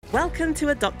Welcome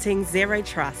to Adopting Zero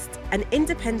Trust, an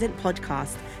independent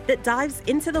podcast that dives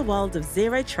into the world of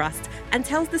zero trust and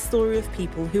tells the story of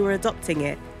people who are adopting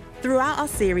it. Throughout our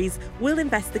series, we'll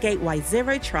investigate why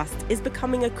zero trust is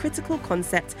becoming a critical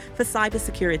concept for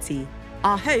cybersecurity.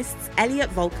 Our hosts,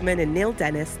 Elliot Volkman and Neil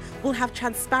Dennis, will have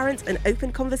transparent and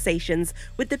open conversations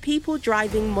with the people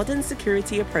driving modern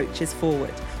security approaches forward,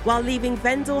 while leaving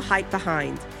vendor hype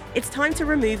behind. It's time to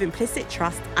remove implicit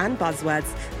trust and buzzwords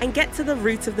and get to the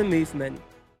root of the movement.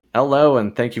 Hello,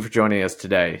 and thank you for joining us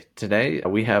today. Today,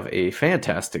 we have a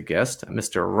fantastic guest,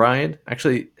 Mr. Ryan.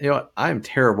 Actually, I'm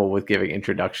terrible with giving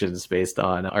introductions based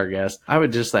on our guest. I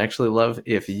would just actually love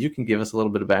if you can give us a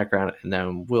little bit of background, and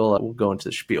then we'll go into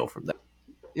the spiel from there.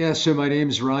 Yeah, so my name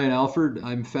is Ryan Alford.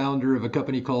 I'm founder of a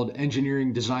company called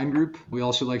Engineering Design Group. We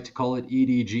also like to call it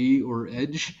EDG or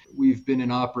EDGE. We've been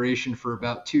in operation for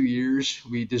about 2 years.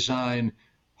 We design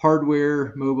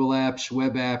hardware, mobile apps,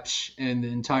 web apps, and the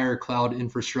entire cloud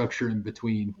infrastructure in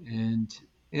between. And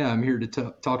yeah, I'm here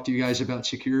to talk to you guys about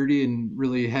security and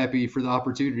really happy for the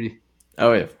opportunity.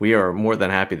 Oh, yeah, we are more than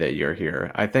happy that you're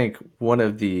here. I think one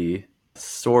of the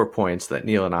sore points that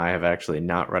Neil and I have actually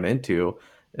not run into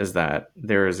is that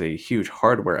there is a huge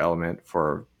hardware element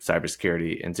for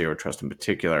cybersecurity and zero trust in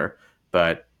particular,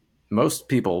 but most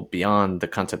people beyond the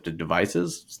concept of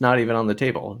devices, it's not even on the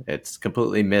table. It's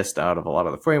completely missed out of a lot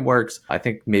of the frameworks. I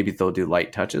think maybe they'll do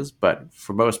light touches, but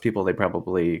for most people, they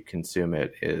probably consume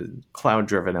it in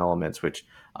cloud-driven elements, which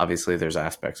obviously there's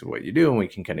aspects of what you do, and we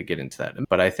can kind of get into that.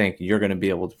 But I think you're going to be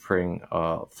able to bring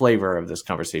a flavor of this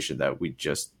conversation that we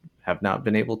just have not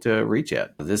been able to reach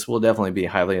yet. This will definitely be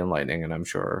highly enlightening, and I'm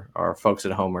sure our folks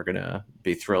at home are going to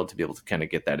be thrilled to be able to kind of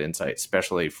get that insight,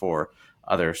 especially for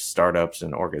other startups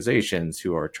and organizations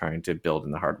who are trying to build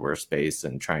in the hardware space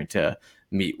and trying to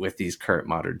meet with these current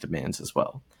modern demands as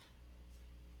well.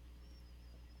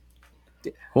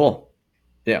 Cool.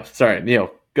 Yeah, sorry,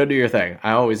 Neil, go do your thing.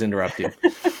 I always interrupt you.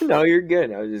 No, you're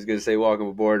good. I was just going to say welcome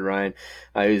aboard, Ryan.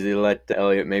 I usually let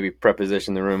Elliot maybe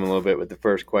preposition the room a little bit with the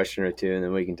first question or two, and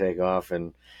then we can take off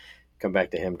and come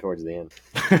back to him towards the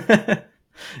end.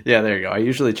 Yeah, there you go. I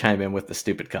usually chime in with the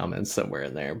stupid comments somewhere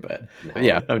in there, but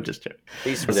yeah, I'm just joking.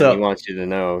 He's he wants you to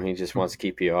know. He just wants to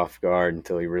keep you off guard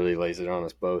until he really lays it on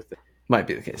us both. Might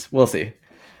be the case. We'll see.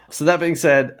 So that being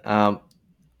said,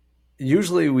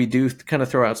 usually we do kind of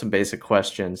throw out some basic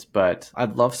questions, but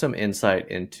I'd love some insight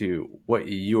into what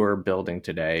you're building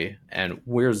today and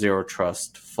where zero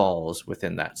trust falls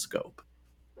within that scope.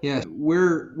 Yeah,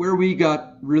 where we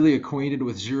got really acquainted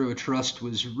with zero trust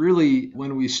was really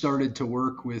when we started to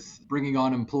work with bringing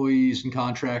on employees and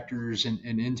contractors and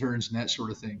interns and that sort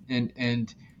of thing.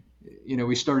 And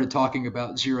we started talking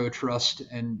about zero trust,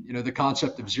 and the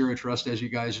concept of zero trust, as you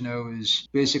guys know, is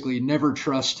basically never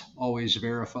trust, always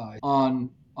verify. On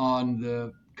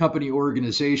the company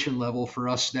organization level, for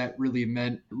us, that really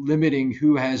meant limiting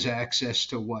who has access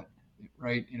to what.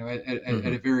 Right,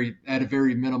 at a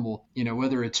very minimal,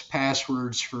 whether it's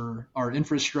passwords for our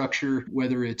infrastructure,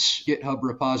 whether it's GitHub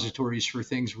repositories for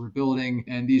things we're building,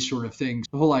 and these sort of things.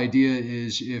 The whole idea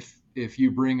is if you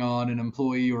bring on an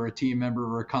employee or a team member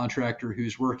or a contractor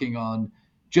who's working on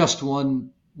just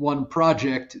one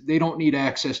project, they don't need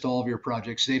access to all of your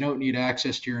projects. They don't need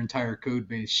access to your entire code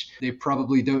base. They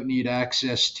probably don't need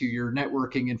access to your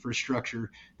networking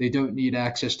infrastructure. They don't need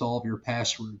access to all of your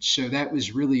passwords. So that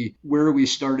was really where we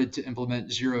started to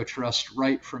implement zero trust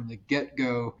right from the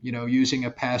get-go, using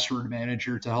a password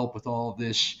manager to help with all of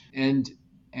this. And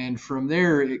from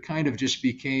there, it kind of just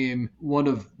became one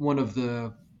of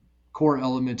the core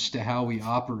elements to how we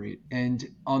operate. And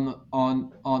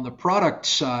on the product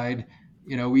side,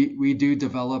 we do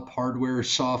develop hardware,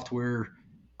 software,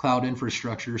 cloud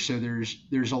infrastructure. So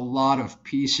there's a lot of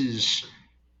pieces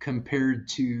compared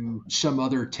to some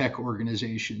other tech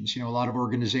organizations. A lot of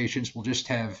organizations will just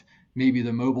have maybe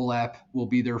the mobile app will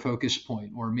be their focus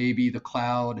point, or maybe the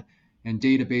cloud and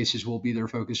databases will be their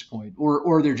focus point,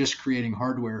 or they're just creating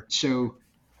hardware. So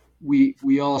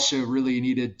we also really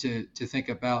needed to think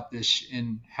about this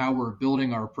in how we're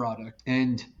building our product.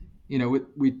 And,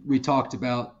 we talked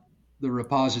about the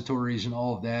repositories and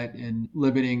all of that and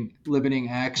limiting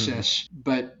access. Mm-hmm.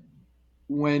 But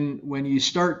when you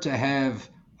start to have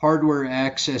hardware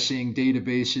accessing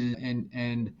databases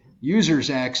and users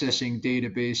accessing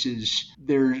databases,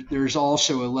 there's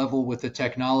also a level with the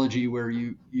technology where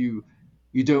you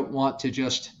don't want to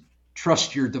just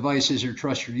trust your devices or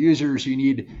trust your users. You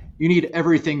need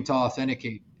everything to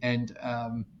authenticate. And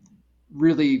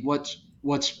really,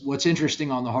 what's interesting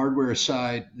on the hardware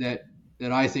side that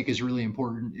I think is really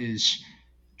important is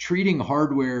treating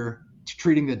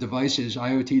the devices,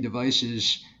 IoT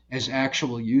devices, as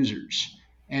actual users.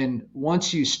 And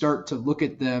once you start to look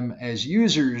at them as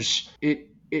users,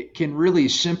 it can really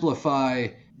simplify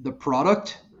the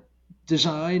product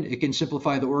design. It can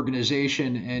simplify the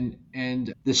organization,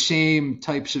 and the same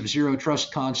types of zero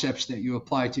trust concepts that you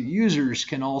apply to users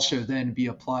can also then be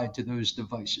applied to those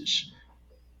devices.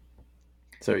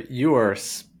 So you are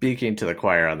speaking to the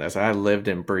choir on this. I lived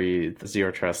and breathed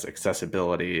zero trust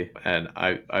accessibility, and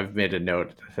I've made a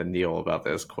note to Neil about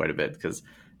this quite a bit, because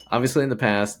obviously in the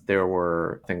past there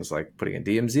were things like putting a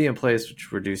DMZ in place,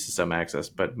 which reduces some access,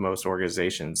 but most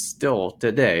organizations still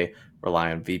today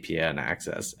rely on VPN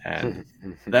access. And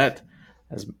that,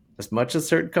 as much as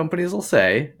certain companies will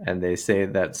say, and they say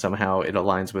that somehow it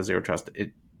aligns with zero trust,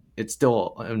 it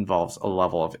still involves a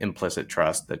level of implicit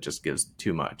trust that just gives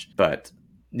too much. But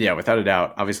yeah, without a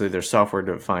doubt, obviously there's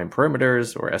software-defined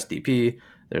perimeters, or SDP.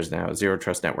 There's now Zero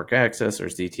Trust Network Access, or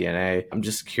ZTNA. I'm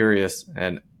just curious,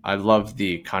 and I love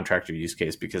the contractor use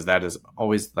case, because that is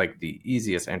always like the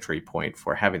easiest entry point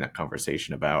for having that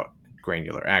conversation about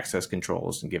granular access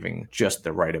controls and giving just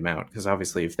the right amount. Because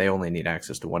obviously if they only need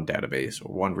access to one database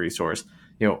or one resource,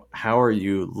 how are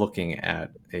you looking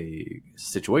at a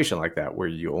situation like that where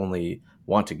you only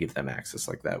want to give them access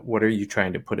like that? What are you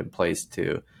trying to put in place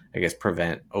to, I guess,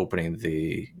 prevent putting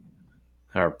the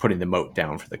moat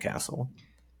down for the castle?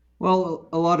 Well,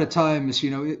 a lot of times,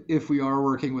 if we are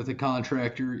working with a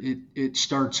contractor, it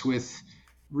starts with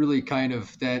really kind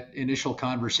of that initial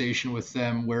conversation with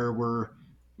them where we're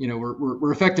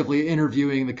effectively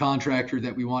interviewing the contractor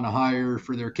that we want to hire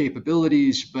for their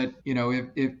capabilities. But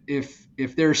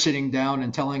if they're sitting down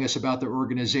and telling us about their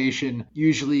organization,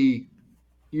 usually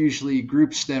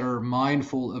groups that are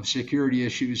mindful of security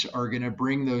issues are going to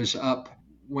bring those up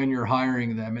when you're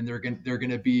hiring them, and they're going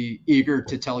to be eager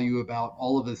to tell you about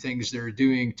all of the things they're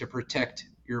doing to protect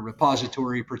your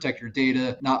repository, protect your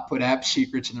data, not put app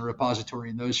secrets in the repository,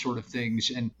 and those sort of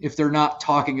things. And if they're not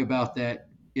talking about that,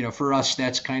 for us,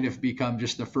 that's kind of become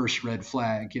just the first red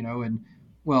flag, and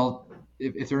well,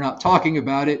 if they're not talking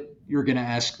about it, you're going to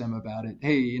ask them about it.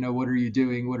 Hey, what are you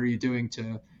doing? What are you doing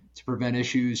to prevent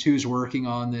issues? Who's working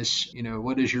on this?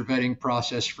 What is your vetting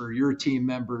process for your team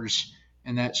members,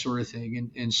 and that sort of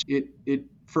thing. And it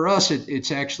for us,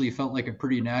 it's actually felt like a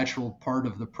pretty natural part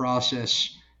of the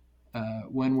process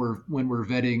when we're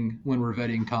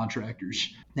vetting contractors.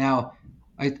 Now,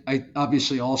 I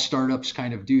obviously all startups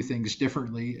kind of do things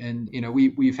differently, and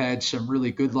we've had some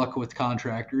really good luck with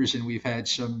contractors, and we've had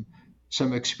some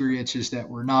experiences that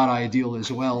were not ideal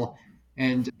as well.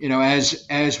 And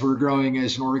as we're growing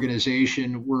as an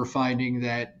organization, we're finding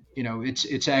that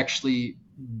it's actually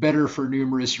better for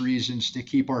numerous reasons to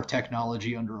keep our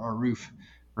technology under our roof,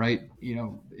 right?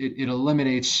 It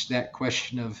eliminates that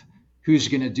question of who's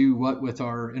going to do what with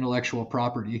our intellectual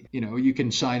property. You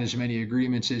can sign as many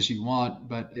agreements as you want,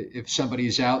 but if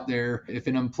somebody's out there, if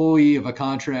an employee of a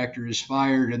contractor is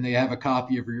fired and they have a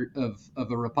copy of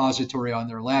a repository on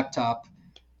their laptop,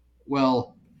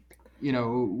 well,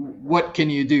 what can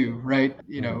you do, right?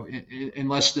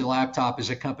 Unless the laptop is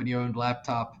a company-owned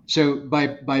laptop. So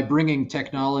by bringing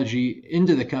technology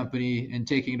into the company and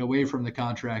taking it away from the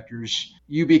contractors,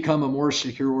 you become a more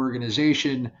secure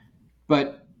organization,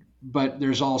 but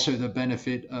there's also the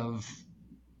benefit of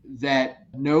that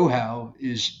know-how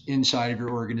is inside of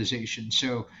your organization.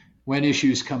 So when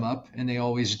issues come up, and they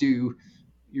always do,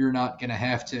 you're not going to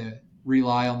have to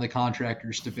rely on the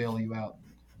contractors to bail you out.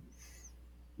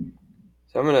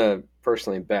 So I'm going to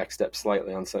personally backstep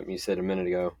slightly on something you said a minute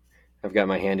ago. I've got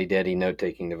my handy dandy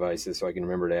note-taking devices so I can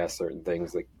remember to ask certain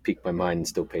things, like pique my mind and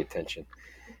still pay attention.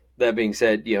 That being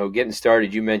said, getting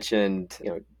started, you mentioned,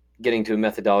 getting to a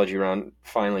methodology around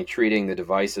finally treating the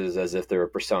devices as if they're a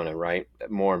persona, right?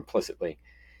 More implicitly.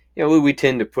 We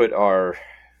tend to put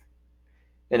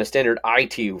in a standard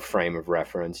IT frame of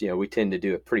reference, we tend to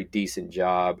do a pretty decent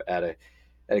job at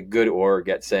a good org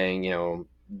at saying,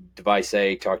 device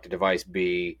A, talk to device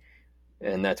B,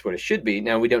 and that's what it should be.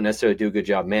 Now, we don't necessarily do a good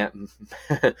job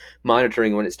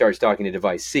monitoring when it starts talking to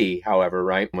device C, however,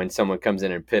 right? When someone comes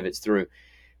in and pivots through.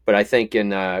 But I think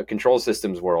in control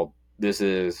systems world, this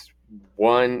is,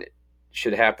 one,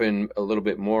 should happen a little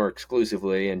bit more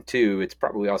exclusively, and two, it's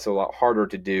probably also a lot harder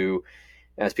to do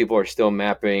as people are still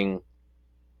mapping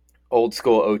old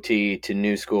school OT to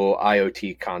new school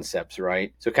IoT concepts,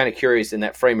 right? So kind of curious in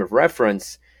that frame of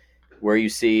reference, where you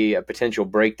see a potential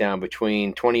breakdown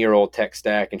between 20-year-old tech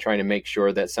stack and trying to make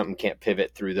sure that something can't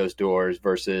pivot through those doors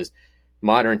versus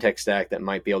modern tech stack that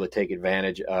might be able to take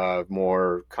advantage of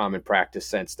more common practice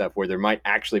sense stuff where there might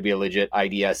actually be a legit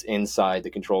IDS inside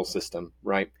the control system,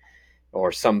 right?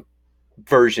 Or some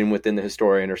version within the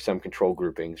historian or some control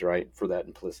groupings, right, for that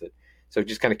implicit. So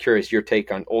just kind of curious your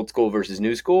take on old school versus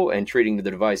new school and treating the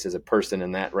device as a person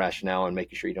and that rationale and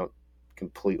making sure you don't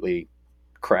completely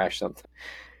crash something.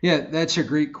 Yeah, that's a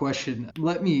great question.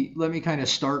 Let me kind of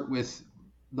start with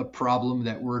the problem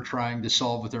that we're trying to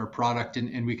solve with our product,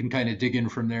 and we can kind of dig in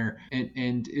from there.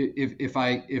 And if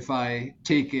I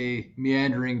take a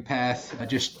meandering path,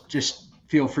 just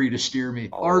feel free to steer me.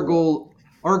 Our goal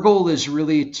is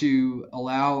really to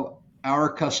allow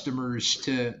our customers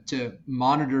to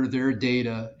monitor their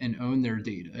data and own their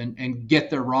data and get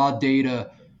the raw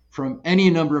data from any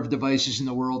number of devices in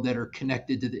the world that are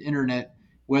connected to the internet,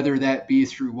 whether that be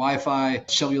through Wi-Fi,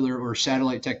 cellular, or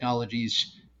satellite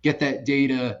technologies, get that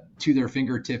data to their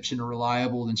fingertips in a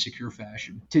reliable and secure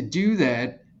fashion. To do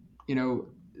that,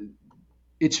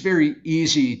 it's very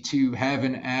easy to have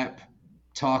an app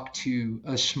talk to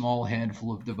a small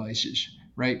handful of devices,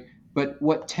 right? But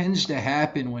what tends to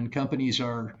happen when companies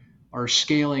are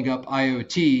scaling up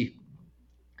IoT,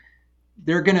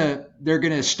 they're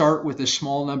gonna start with a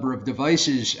small number of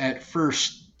devices at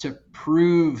first to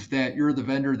prove that you're the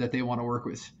vendor that they want to work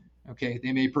with. Okay,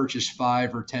 they may purchase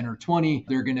 5 or 10 or 20.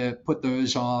 They're going to put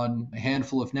those on a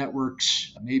handful of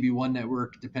networks, maybe one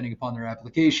network, depending upon their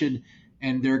application,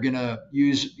 and they're going to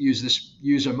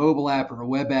use a mobile app or a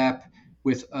web app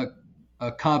with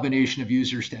a combination of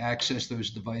users to access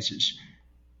those devices.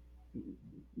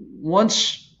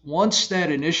 Once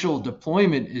that initial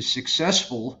deployment is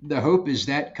successful, the hope is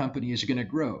that company is going to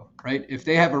grow, right? If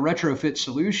they have a retrofit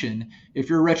solution, if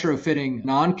you're retrofitting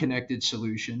non-connected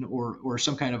solution or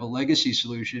some kind of a legacy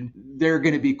solution, they're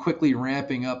going to be quickly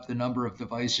ramping up the number of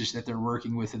devices that they're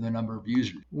working with and the number of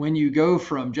users. When you go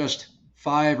from just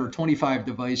 5 or 25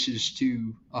 devices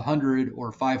to 100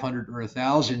 or 500 or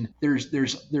 1,000,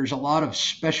 there's a lot of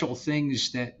special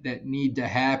things that need to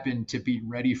happen to be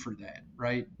ready for that,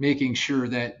 right? Making sure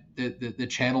that the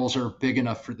channels are big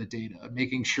enough for the data,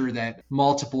 making sure that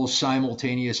multiple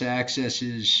simultaneous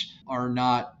accesses are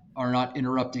not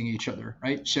interrupting each other,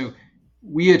 right? So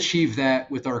we achieve that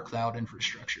with our cloud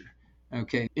infrastructure.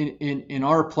 Okay, in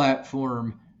our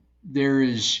platform,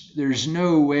 there's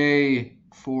no way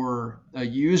for a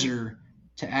user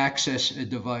to access a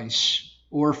device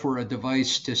or for a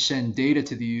device to send data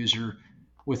to the user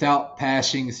without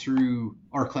passing through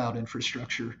our cloud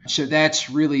infrastructure. So that's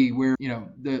really where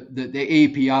the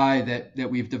API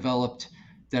that we've developed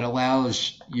that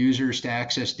allows users to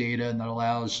access data and that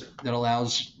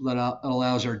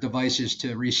allows our devices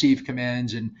to receive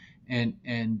commands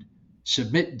and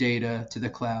submit data to the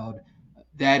cloud.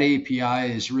 That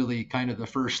API is really kind of the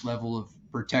first level of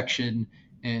protection,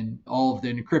 and all of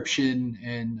the encryption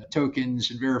and tokens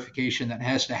and verification that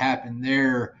has to happen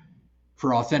there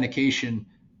for authentication.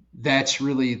 That's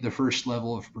really the first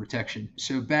level of protection.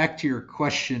 So back to your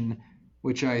question,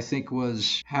 which I think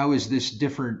was, how is this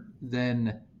different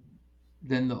than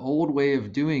the old way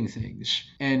of doing things?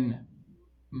 And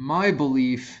my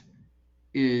belief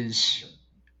is,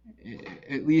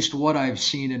 at least what I've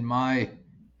seen in my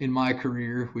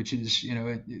career, which is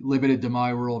limited to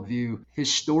my worldview,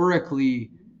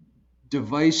 historically,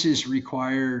 devices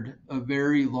required a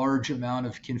very large amount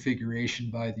of configuration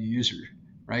by the user,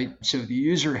 right? So the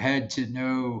user had to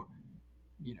know,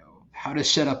 how to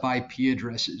set up IP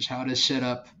addresses, how to set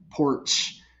up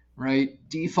ports, right?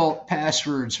 Default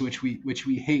passwords, which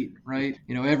we hate, right?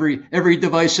 Every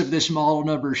device of this model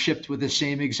number shipped with the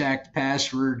same exact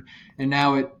password, and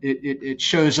now it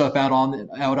shows up out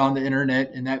on the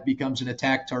internet, and that becomes an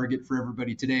attack target for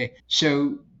everybody today.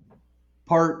 So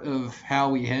part of how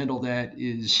we handle that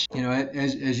is,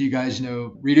 as you guys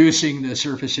know, reducing the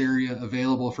surface area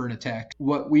available for an attack.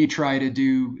 What we try to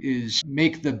do is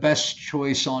make the best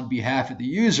choice on behalf of the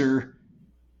user.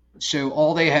 So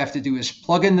all they have to do is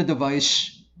plug in the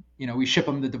device. We ship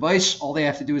them the device. All they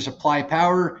have to do is apply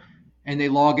power, and they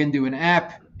log into an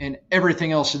app, and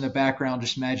everything else in the background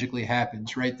just magically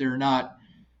happens, right? They're not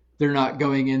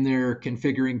going in there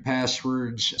configuring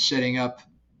passwords, setting up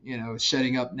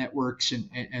networks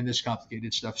and this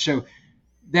complicated stuff. So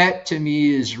that to me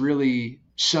is really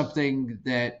something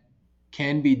that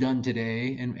can be done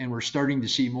today, and we're starting to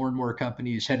see more and more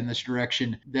companies head in this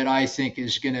direction that I think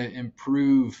is going to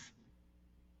improve.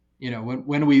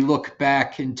 When we look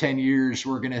back in 10 years,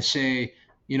 we're going to say,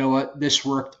 this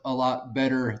worked a lot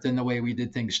better than the way we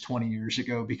did things 20 years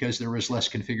ago because there was less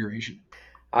configuration.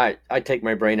 I take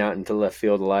my brain out into left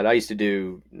field a lot. I used to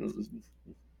do,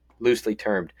 loosely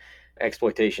termed,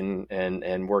 exploitation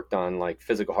and worked on like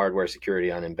physical hardware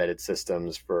security on embedded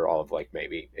systems for all of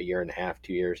maybe a year and a half,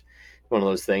 2 years. One of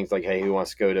those things like, hey, who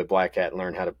wants to go to Black Hat and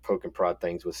learn how to poke and prod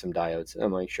things with some diodes?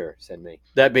 I'm like, sure, send me.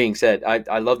 That being said,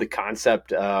 I love the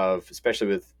concept of, especially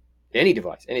with any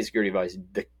device, any security device,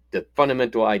 the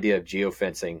fundamental idea of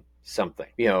geofencing something.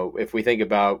 If we think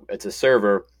about it's a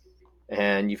server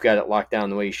and you've got it locked down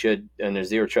the way you should, and there's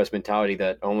zero trust mentality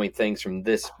that only things from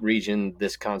this region,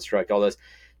 this construct, all this,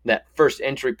 that first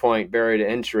entry point, barrier to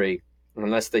entry,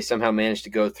 unless they somehow manage to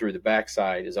go through the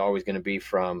backside, is always going to be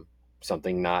from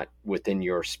something not within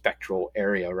your spectral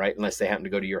area, right? Unless they happen to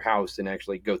go to your house and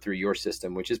actually go through your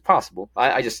system, which is possible.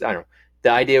 I don't know. The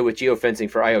idea with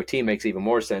geofencing for IoT makes even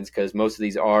more sense because most of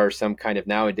these are some kind of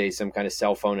nowadays, some kind of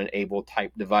cell phone enabled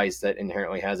type device that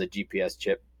inherently has a GPS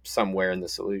chip somewhere in the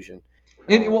solution.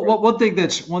 And one thing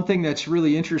that's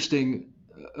really interesting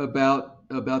about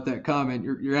that comment,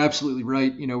 you're absolutely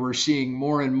right. We're seeing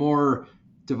more and more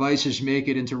devices make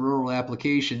it into rural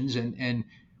applications, and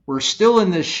we're still in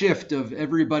this shift of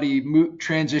everybody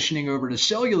transitioning over to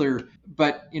cellular.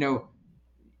 But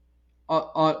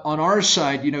on our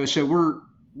side, so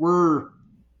we're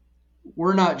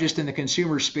not just in the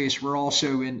consumer space, we're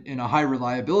also in a high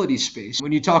reliability space.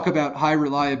 When you talk about high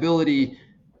reliability,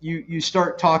 you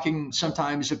start talking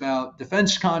sometimes about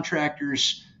defense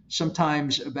contractors,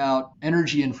 sometimes about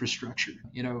energy infrastructure.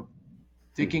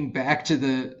 Thinking back to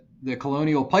the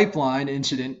Colonial Pipeline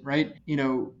incident, right?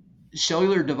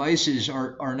 Cellular devices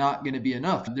are not going to be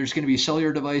enough. There's going to be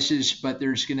cellular devices, but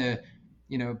there's going to,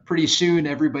 pretty soon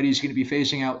everybody's going to be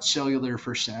phasing out cellular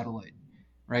for satellite,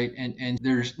 right? And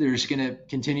there's going to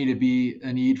continue to be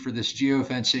a need for this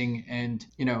geofencing. And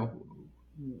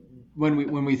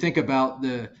when we think about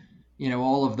the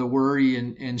all of the worry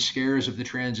and scares of the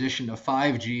transition to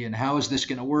 5G and how is this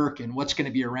going to work and what's going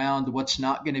to be around, what's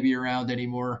not going to be around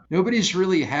anymore, nobody's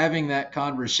really having that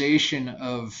conversation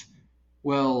of,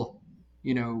 well,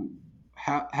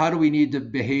 how do we need to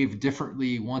behave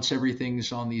differently once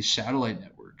everything's on these satellite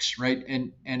networks, right?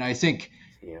 And I think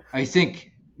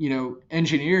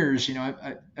engineers,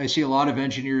 I see a lot of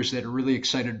engineers that are really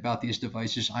excited about these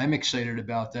devices. I'm excited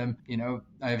about them.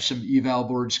 I have some eval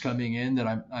boards coming in that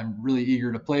I'm really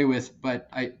eager to play with, but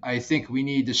I think we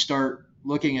need to start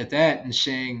looking at that and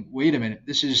saying, wait a minute,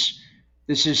 this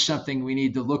is something we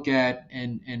need to look at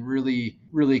and really,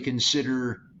 really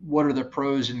consider what are the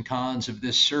pros and cons of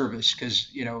this service?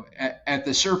 Because, at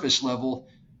the surface level,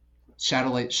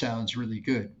 satellite sounds really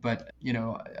good, but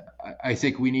I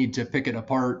think we need to pick it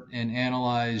apart and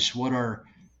analyze what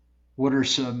are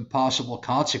some possible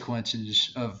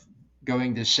consequences of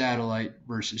going to satellite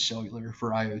versus cellular for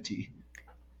IoT.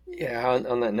 Yeah,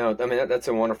 on that note, I mean that's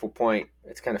a wonderful point.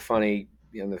 It's kind of funny,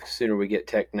 the sooner we get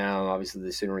tech now, obviously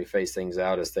the sooner we phase things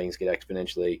out as things get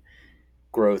exponentially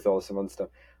growth, all some other stuff.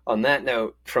 On that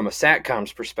note, from a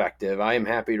SATCOM's perspective, I am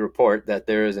happy to report that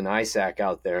there is an ISAC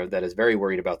out there that is very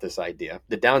worried about this idea.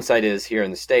 The downside is here in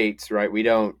the States, right, we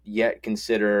don't yet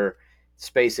consider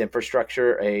space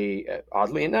infrastructure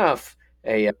oddly enough,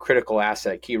 a critical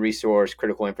asset, key resource,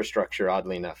 critical infrastructure,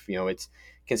 oddly enough. It's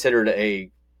considered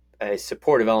a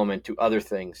supportive element to other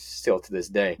things still to this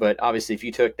day. But obviously, if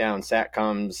you took down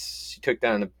SATCOMs, you took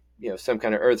down some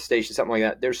kind of Earth station, something like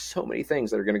that, there's so many things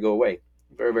that are going to go away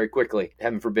very, very quickly.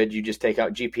 Heaven forbid you just take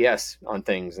out GPS on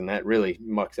things, and that really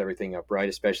mucks everything up, right?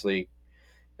 Especially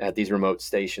at these remote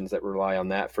stations that rely on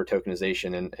that for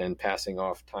tokenization and passing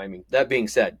off timing. That being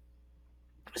said,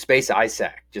 Space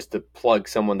ISAC, just to plug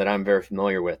someone that I'm very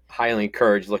familiar with, highly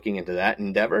encourage looking into that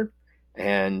endeavor.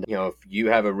 And, if you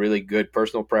have a really good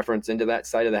personal preference into that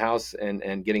side of the house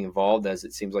and getting involved, as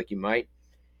it seems like you might,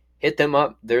 hit them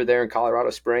up. They're there in Colorado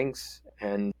Springs.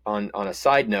 And on a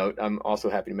side note, I'm also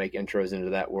happy to make intros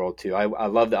into that world too. I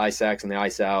love the ISACs and the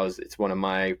ISAOs. It's one of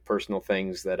my personal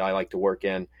things that I like to work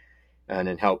in and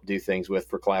then help do things with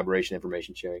for collaboration,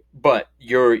 information sharing. But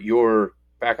you're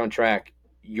back on track.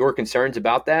 Your concerns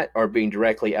about that are being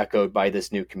directly echoed by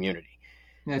this new community.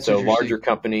 So larger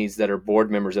companies that are board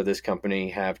members of this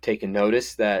company have taken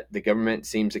notice that the government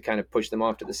seems to kind of push them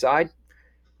off to the side.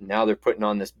 Now they're putting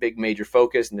on this big major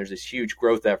focus, and there's this huge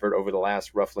growth effort over the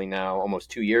last roughly now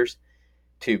almost 2 years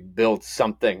to build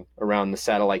something around the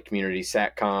satellite community,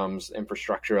 SATCOMs,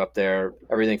 infrastructure up there,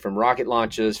 everything from rocket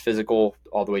launches, physical,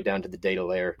 all the way down to the data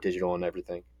layer, digital and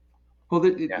everything. Well,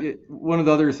 one of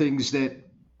the other things that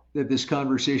this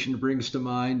conversation brings to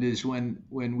mind is when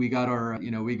we got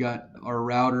our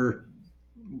router.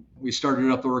 We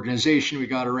started up the organization, we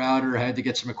got a router, had to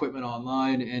get some equipment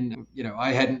online, and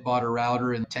I hadn't bought a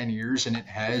router in 10 years, and it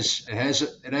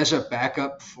has a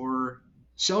backup for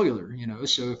cellular,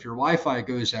 so if your Wi-Fi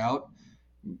goes out,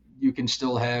 you can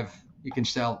still have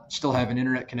an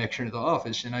internet connection to the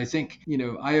office. And I think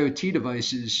IoT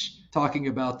devices, talking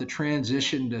about the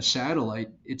transition to satellite,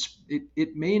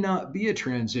 it may not be a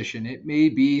transition, it may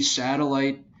be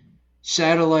satellite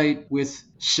with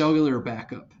cellular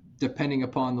backup. depending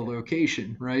upon the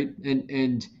location, right?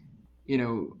 And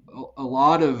a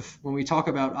lot of, when we talk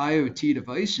about IoT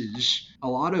devices, a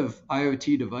lot of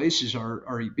IoT devices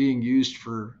are being used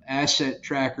for asset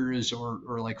trackers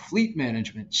or like fleet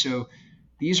management. So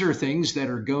these are things that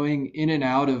are going in and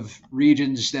out of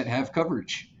regions that have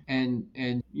coverage. And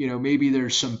maybe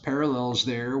there's some parallels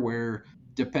there where,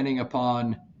 depending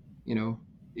upon,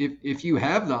 if you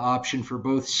have the option for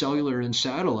both cellular and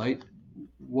satellite,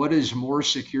 what is more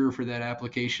secure for that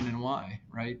application and why,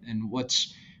 right? And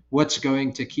what's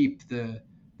going to keep the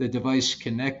device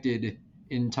connected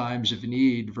in times of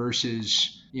need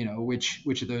versus,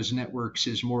 which of those networks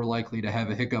is more likely to have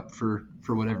a hiccup for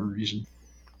whatever reason.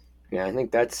 Yeah, I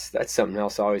think that's something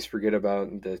else I always forget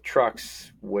about the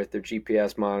trucks with their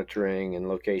GPS monitoring and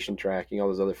location tracking, all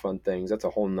those other fun things. That's a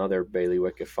whole nother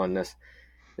bailiwick of funness.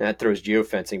 And that throws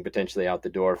geofencing potentially out the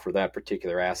door for that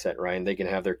particular asset, right? And they can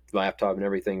have their laptop and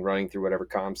everything running through whatever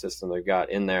comm system they've got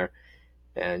in there.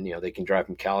 And, they can drive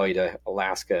from Cali to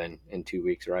Alaska in 2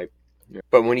 weeks, right?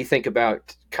 But when you think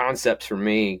about concepts, for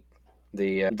me,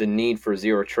 the need for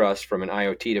zero trust from an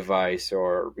IoT device,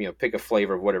 or pick a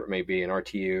flavor of whatever it may be, an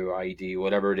RTU, IED,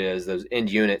 whatever it is, those end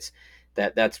units,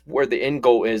 that's where the end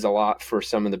goal is a lot for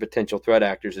some of the potential threat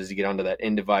actors, is to get onto that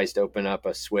end device to open up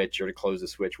a switch or to close the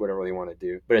switch, whatever they want to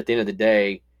do. But at the end of the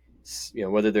day,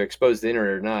 whether they're exposed to the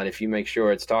internet or not, if you make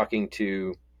sure it's talking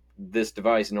to this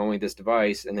device and only this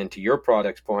device, and then to your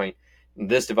product's point,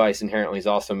 this device inherently is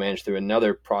also managed through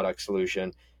another product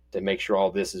solution to make sure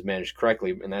all this is managed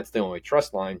correctly, and that's the only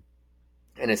trust line.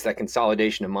 And it's that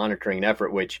consolidation of monitoring and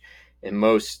effort, which in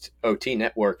most OT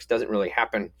networks doesn't really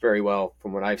happen very well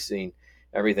from what I've seen.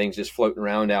 Everything's just floating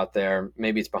around out there.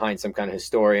 Maybe it's behind some kind of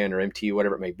historian or MTU,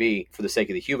 whatever it may be, for the sake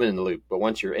of the human in the loop. But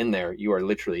once you're in there, you are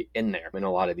literally in there in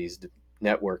a lot of these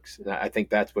networks. And I think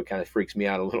that's what kind of freaks me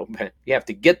out a little bit. You have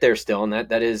to get there still, and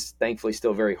that is thankfully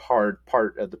still a very hard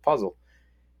part of the puzzle.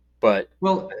 But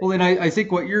and I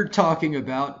think what you're talking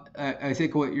about, I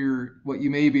think what you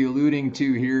may be alluding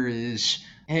to here is,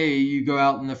 hey, you go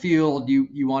out in the field,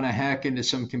 you want to hack into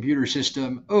some computer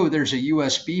system. Oh, there's a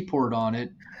USB port on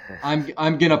it.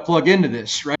 I'm gonna plug into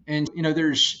this, right? And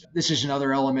this is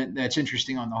another element that's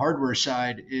interesting on the hardware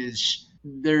side, is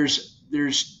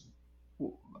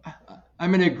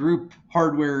I'm going to group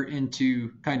hardware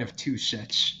into kind of two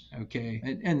sets, okay?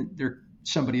 And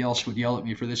somebody else would yell at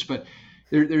me for this, but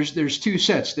there's two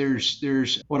sets.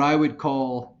 There's what I would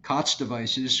call COTS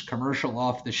devices, commercial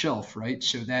off the shelf, right?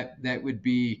 So that would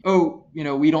be,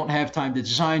 we don't have time to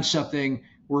design something.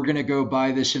 We're going to go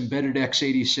buy this embedded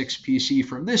x86 PC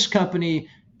from this company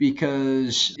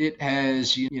because it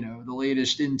has, the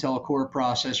latest Intel Core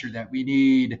processor that we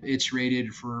need. It's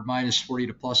rated for -40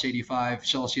 to +85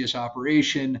 Celsius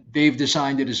operation. They've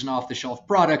designed it as an off-the-shelf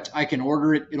product. I can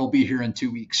order it. It'll be here in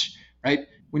 2 weeks, right?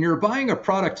 When you're buying a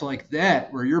product like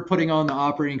that, where you're putting on the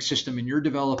operating system and you're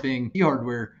developing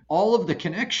hardware, all of the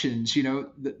connections,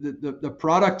 the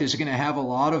product is going to have a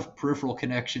lot of peripheral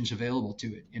connections available to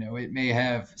it. It may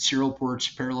have serial ports,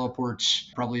 parallel ports,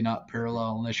 probably not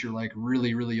parallel unless you're like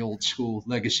really, really old school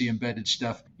legacy embedded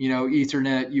stuff,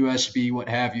 Ethernet, USB, what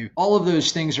have you. All of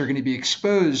those things are going to be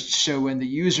exposed. So when the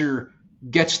user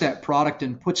gets that product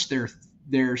and puts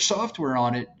their software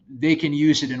on it, they can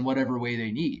use it in whatever way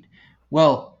they need.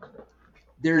 Well,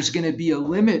 there's going to be a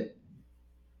limit.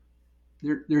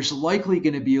 There's likely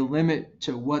going to be a limit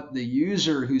to what the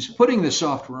user who's putting the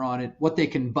software on it, what they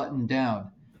can button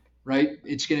down, right?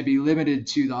 It's going to be limited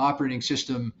to the operating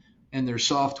system and their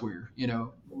software,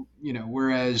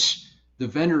 whereas the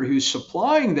vendor who's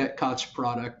supplying that COTS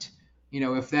product,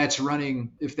 if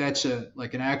that's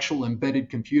like an actual embedded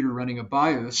computer running a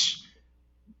BIOS,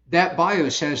 that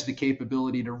BIOS has the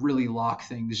capability to really lock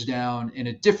things down in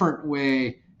a different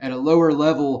way at a lower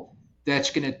level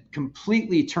that's going to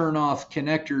completely turn off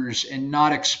connectors and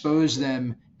not expose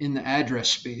them in the address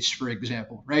space, for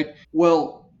example, right?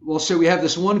 Well, so we have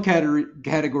this one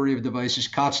category of devices,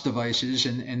 COTS devices,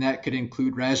 and that could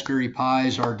include Raspberry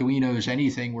Pis, Arduinos,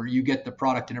 anything where you get the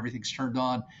product and everything's turned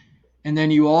on. And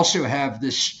then you also have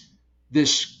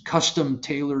this custom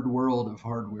tailored world of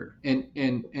hardware.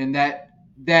 And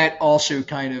that also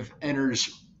kind of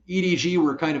enters EDG.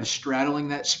 We're kind of straddling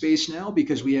that space now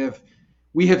because we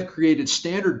have created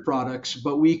standard products,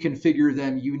 but we configure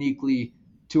them uniquely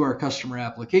to our customer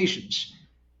applications.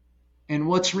 And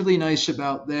what's really nice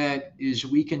about that is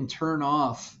we can turn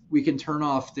off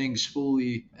things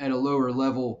fully at a lower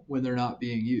level when they're not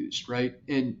being used, right?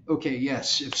 And okay,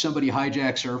 yes, if somebody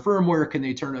hijacks our firmware, can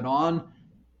they turn it on?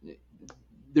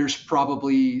 There's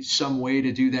probably some way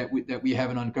to do that that we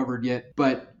haven't uncovered yet,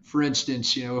 but for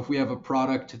instance, if we have a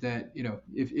product that,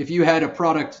 if you had a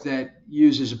product that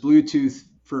uses Bluetooth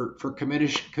for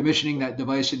commissioning that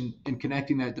device and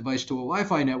connecting that device to a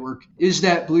Wi-Fi network, is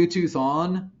that Bluetooth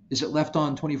on? Is it left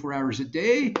on 24 hours a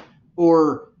day?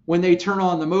 Or when they turn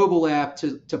on the mobile app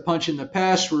to punch in the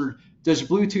password, does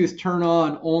Bluetooth turn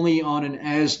on only on an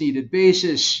as needed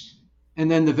basis,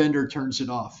 and then the vendor turns it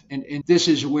off? And this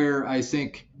is where I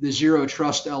think the zero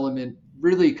trust element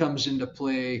really comes into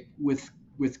play with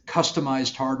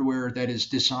customized hardware that is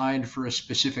designed for a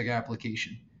specific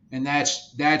application. And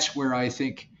that's where I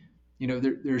think,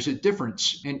 there's a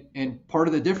difference. And part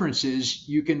of the difference is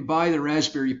you can buy the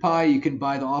Raspberry Pi, you can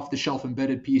buy the off-the-shelf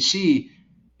embedded PC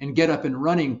and get up and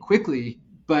running quickly,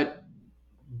 but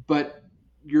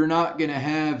you're not going to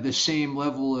have the same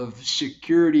level of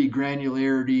security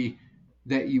granularity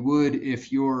that you would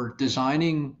if you're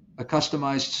designing a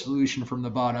customized solution from the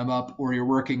bottom up, or you're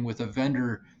working with a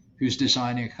vendor who's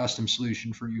designing a custom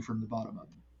solution for you from the bottom up.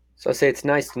 So I say it's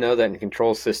nice to know that in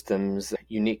control systems,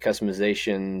 unique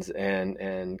customizations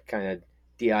and kind of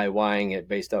DIYing it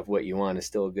based off what you want is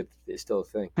still a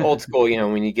thing. Old school,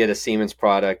 when you get a Siemens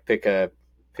product, pick a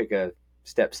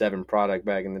Step 7 product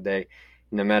back in the day,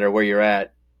 no matter where you're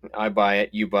at, I buy it,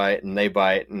 you buy it, and they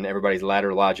buy it, and everybody's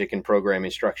ladder logic and programming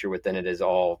structure within it is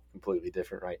all completely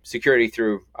different, right? Security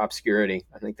through obscurity.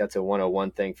 I think that's a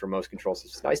 101 thing for most control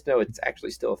systems. It's nice to know it's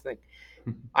actually still a thing.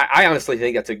 I honestly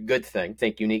think that's a good thing. I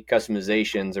think unique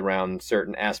customizations around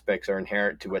certain aspects are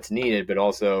inherent to what's needed, but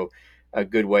also a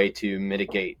good way to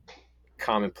mitigate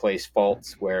commonplace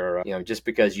faults where, just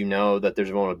because that there's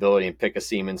a vulnerability and pick a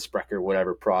Siemens, Sprecher,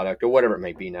 whatever product or whatever it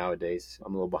may be nowadays.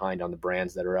 I'm a little behind on the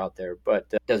brands that are out there, but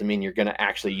it doesn't mean you're going to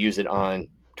actually use it on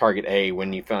target A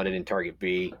when you found it in target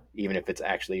B, even if it's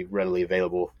actually readily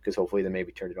available, because hopefully they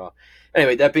maybe turned it off.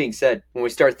 Anyway, that being said, when we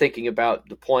start thinking about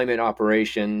deployment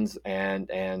operations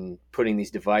and putting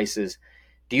these devices,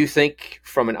 do you think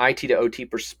from an IT to OT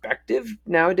perspective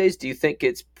nowadays, do you think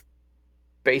it's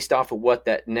based off of what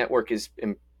that network is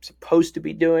supposed to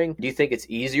be doing? Do you think it's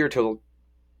easier to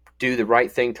do the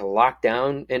right thing to lock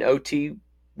down an OT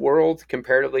world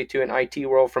comparatively to an IT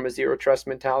world from a zero trust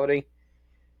mentality?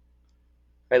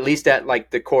 At least at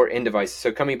like the core end device.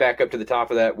 So coming back up to the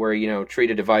top of that, where, treat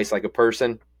a device like a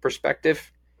person perspective,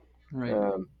 right?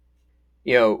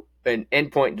 An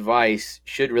endpoint device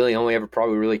should really only ever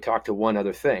probably really talk to one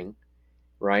other thing,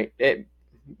 right? It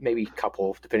maybe a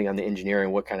couple, depending on the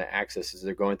engineering, what kind of accesses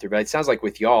they're going through. But it sounds like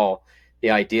with y'all, the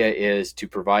idea is to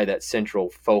provide that central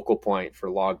focal point for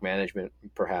log management,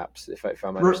 perhaps, if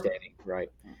I'm understanding right.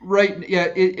 Right.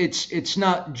 Yeah. It's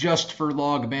not just for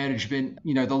log management.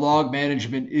 The log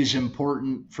management is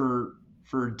important for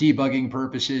debugging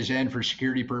purposes and for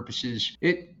security purposes.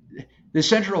 The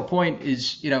central point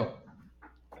is,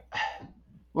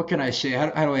 what can I say?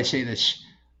 How do I say this?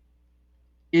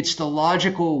 It's the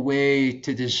logical way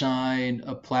to design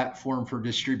a platform for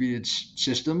distributed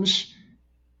systems,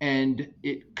 and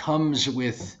it comes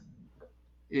with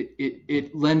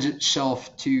it lends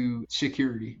itself to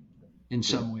security in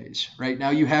some ways. Right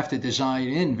now, you have to design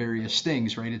in various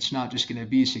things. Right, it's not just going to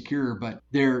be secure, but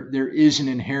there is an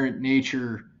inherent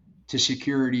nature to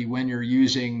security when you're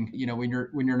using, when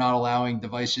you're not allowing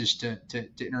devices to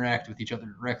interact with each other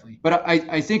directly. But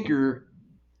I think you're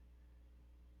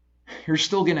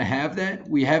still going to have that.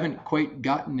 We haven't quite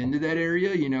gotten into that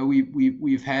area.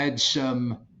 We've had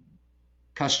some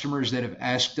customers that have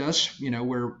asked us,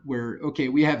 where okay,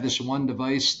 we have this one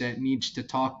device that needs to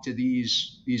talk to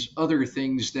these other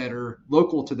things that are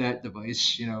local to that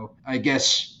device. I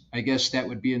guess that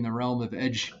would be in the realm of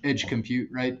edge compute,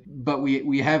 right? But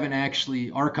we haven't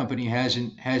actually, our company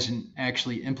hasn't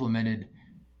actually implemented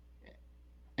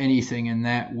anything in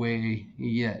that way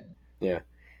yet. Yeah.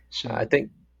 So I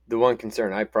think the one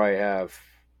concern I probably have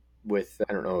with,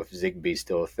 I don't know if Zigbee is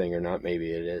still a thing or not, maybe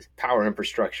it is. Power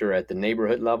infrastructure at the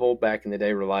neighborhood level back in the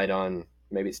day relied on,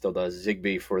 maybe it still does,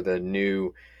 Zigbee for the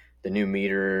new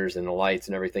meters and the lights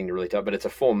and everything to really talk, but it's a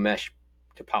full mesh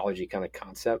topology kind of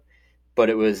concept. But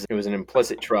it was an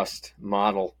implicit trust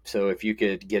model. So if you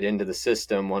could get into the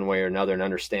system one way or another and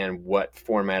understand what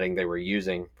formatting they were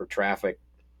using for traffic,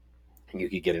 you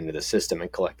could get into the system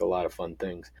and collect a lot of fun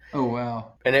things. Oh,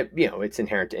 wow. And it's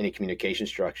inherent to any communication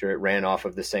structure. It ran off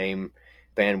of the same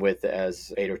bandwidth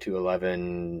as 802.11.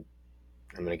 I'm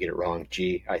going to get it wrong.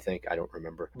 G, I think. I don't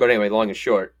remember. But anyway, long and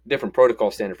short, different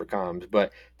protocol standard for comms.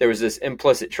 But there was this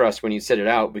implicit trust when you set it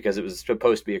out because it was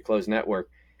supposed to be a closed network.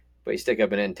 But you stick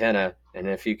up an antenna, and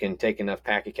if you can take enough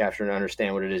packet capture and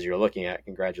understand what it is you're looking at,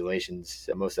 congratulations.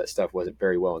 Most of that stuff wasn't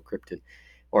very well encrypted.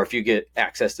 Or if you get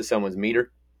access to someone's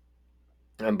meter,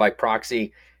 by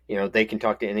proxy, they can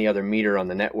talk to any other meter on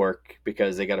the network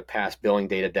because they got to pass billing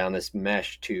data down this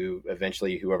mesh to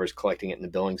eventually whoever's collecting it in the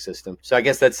billing system. So I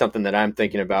guess that's something that I'm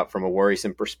thinking about from a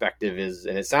worrisome perspective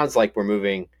and it sounds like we're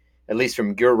moving, at least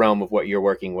from your realm of what you're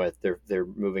working with, they're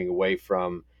moving away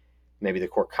from maybe the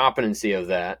core competency of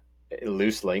that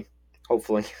loosely,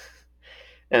 hopefully,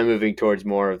 and moving towards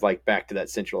more of like back to that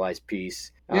centralized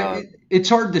piece. Yeah, it's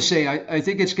hard to say. I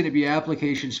think it's going to be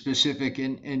application specific,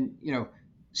 and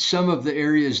some of the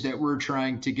areas that we're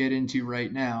trying to get into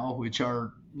right now, which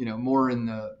are more in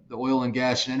the oil and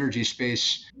gas and energy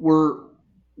space, we've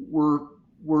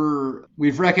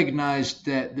recognized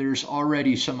that there's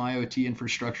already some IoT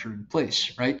infrastructure in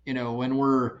place, right?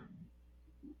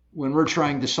 When we're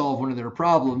trying to solve one of their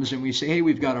problems and we say, hey,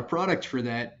 we've got a product for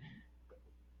that,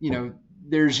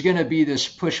 there's going to be this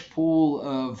push pull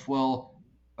of,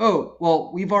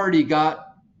 we've already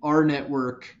got our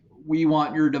network. We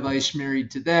want your device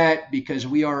married to that because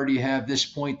we already have this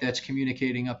point that's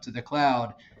communicating up to the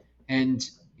cloud. And,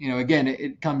 again,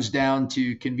 it comes down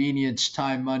to convenience,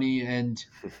 time, money, and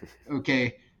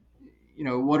okay,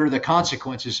 what are the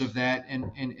consequences of that?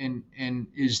 And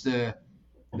is the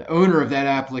owner of that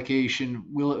application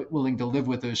willing to live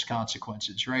with those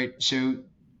consequences, right? So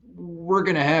we're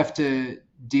going to have to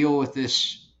deal with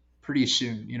this pretty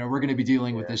soon. We're going to be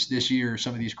dealing with this year,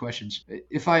 some of these questions.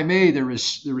 If I may, there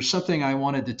was something I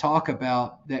wanted to talk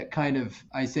about that kind of,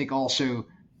 I think, also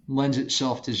lends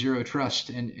itself to zero trust.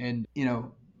 And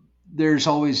there's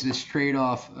always this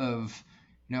trade-off of,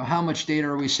 how much data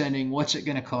are we sending? What's it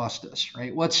going to cost us,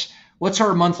 right? What's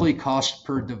our monthly cost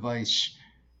per device?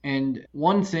 And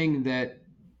one thing that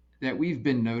we've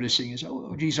been noticing is,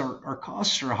 our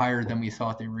costs are higher than we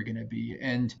thought they were going to be.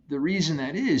 And the reason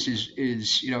that is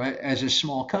as a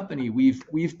small company,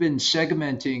 we've been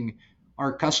segmenting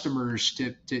our customers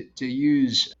to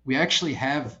use. We actually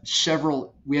have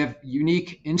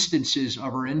unique instances of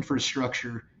our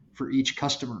infrastructure for each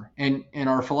customer. And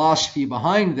our philosophy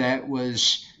behind that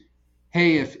was,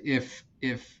 hey, if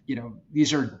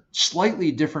these are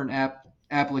slightly different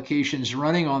applications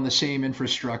running on the same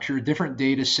infrastructure, different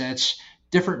data sets,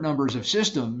 different numbers of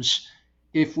systems.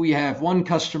 If we have one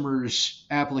customer's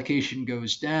application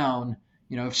goes down,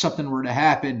 if something were to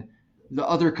happen, the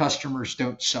other customers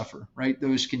don't suffer, right?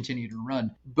 Those continue to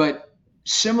run. But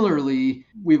similarly,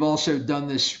 we've also done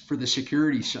this for the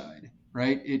security side,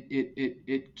 right?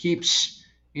 It keeps,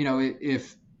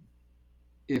 if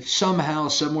somehow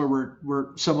somewhere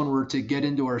someone were to get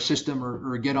into our system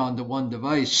or get onto one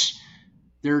device,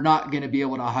 they're not going to be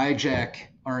able to hijack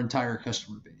our entire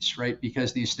customer base, right?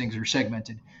 Because these things are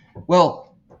segmented.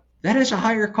 Well, that has a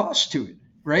higher cost to it,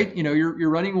 right? You're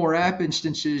running more app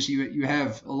instances. You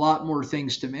have a lot more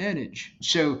things to manage.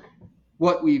 So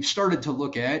what we've started to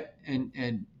look at,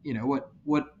 and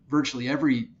what virtually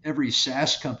every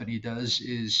SaaS company does,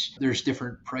 is there's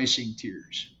different pricing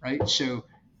tiers, right? So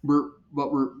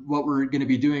what we're going to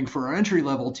be doing for our entry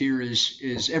level tier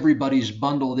is everybody's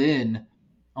bundled in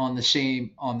on the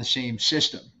same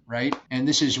system, right? And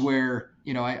this is where,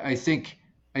 I think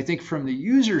from the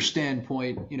user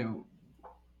standpoint,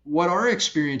 what our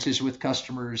experience is with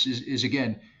customers is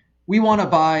again, we want to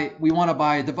buy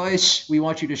a device. We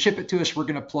want you to ship it to us. We're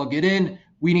going to plug it in.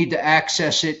 We need to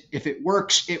access it. If it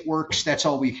works, it works. That's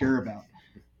all we care about.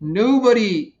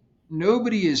 Nobody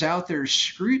is out there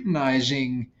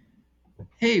scrutinizing,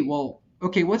 hey, well,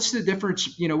 okay, what's the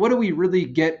difference? What do we really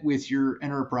get with your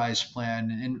enterprise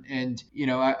plan? And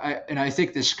I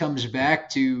think this comes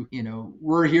back to,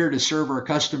 we're here to serve our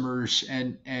customers,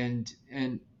 and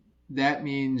that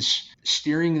means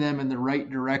steering them in the right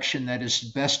direction that is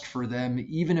best for them,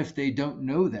 even if they don't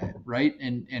know that, right?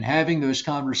 And having those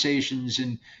conversations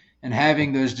and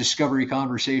having those discovery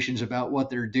conversations about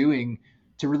what they're doing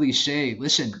to really say,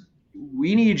 listen,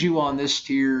 we need you on this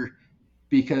tier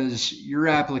because your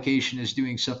application is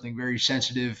doing something very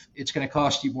sensitive. It's going to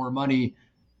cost you more money,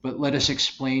 but let us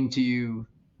explain to you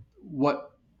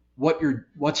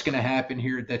what's going to happen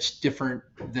here that's different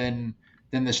than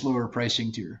this lower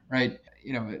pricing tier, right?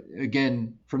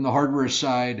 Again, from the hardware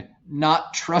side,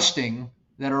 not trusting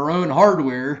that our own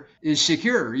hardware is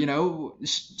secure.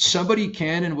 Somebody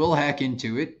can and will hack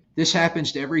into it. This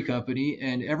happens to every company,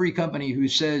 and every company who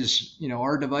says,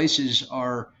 our devices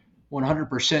are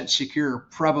 100% secure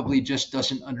probably just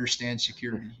doesn't understand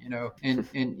security,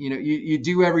 and you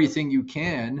do everything you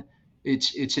can.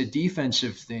 It's a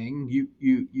defensive thing.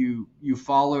 You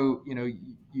follow,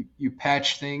 you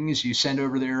patch things, you send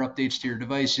over their updates to your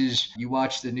devices, you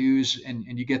watch the news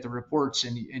and you get the reports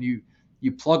and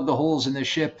you plug the holes in the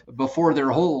ship before they're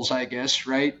holes, I guess,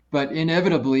 right? But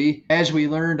inevitably, as we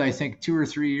learned, I think 2 or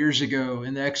 3 years ago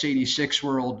in the x86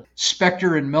 world,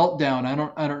 Spectre and Meltdown.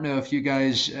 I don't know if you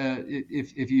guys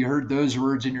if you heard those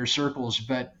words in your circles,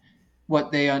 but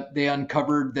what they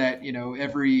uncovered that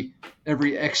every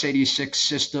x86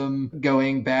 system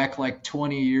going back like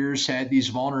 20 years had these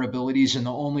vulnerabilities, and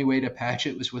the only way to patch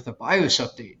it was with a BIOS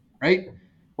update, right?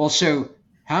 Well, so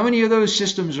how many of those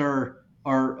systems are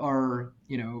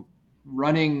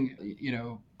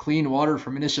running clean water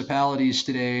for municipalities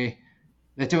today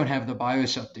that don't have the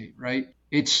BIOS update, right?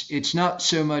 It's not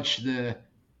so much the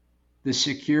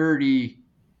security.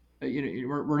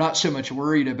 We're not so much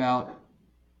worried about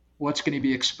what's going to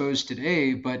be exposed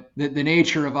today, but the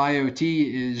nature of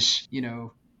IoT is,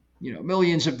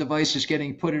 millions of devices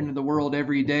getting put into the world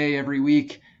every day, every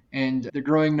week, and the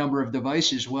growing number of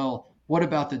devices. Well, what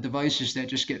about the devices that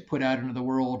just get put out into the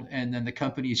world and then the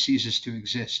company ceases to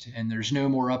exist and there's no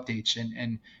more updates,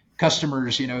 and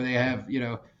customers, they have,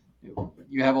 you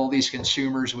have all these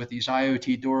consumers with these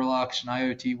IoT door locks and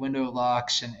IoT window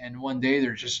locks, and one day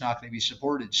they're just not going to be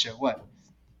supported. So what?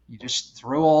 You just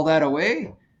throw all that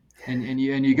away? And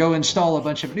you go install a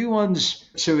bunch of new ones.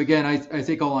 So again, I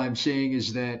think all I'm saying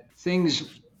is that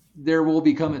there will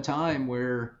become a time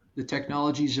where the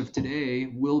technologies of today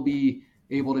will be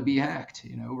able to be hacked.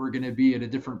 We're going to be at a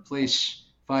different place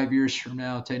 5 years from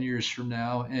now, 10 years from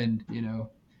now, and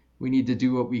we need to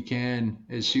do what we can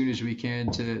as soon as we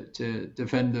can to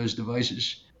defend those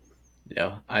devices.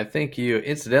 Yeah, I think you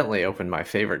incidentally opened my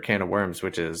favorite can of worms,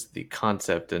 which is the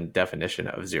concept and definition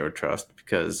of zero trust.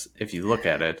 Because if you look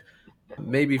at it,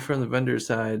 maybe from the vendor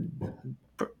side,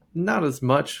 not as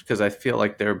much, because I feel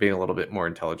like they're being a little bit more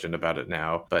intelligent about it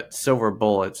now. But silver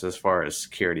bullets as far as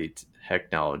security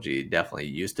technology definitely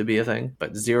used to be a thing.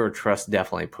 But zero trust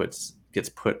definitely gets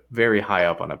put very high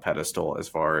up on a pedestal as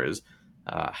far as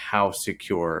how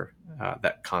secure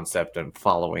that concept and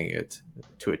following it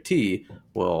to a T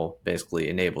will basically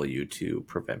enable you to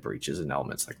prevent breaches and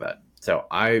elements like that. So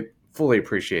I fully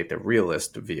appreciate the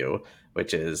realist view,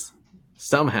 which is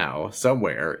somehow,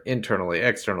 somewhere, internally,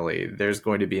 externally, there's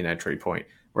going to be an entry point,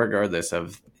 regardless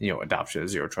of adoption of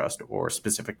zero trust or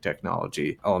specific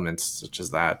technology elements such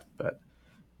as that. But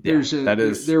yeah,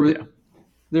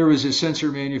 there was a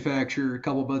sensor manufacturer a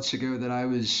couple months ago that I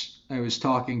was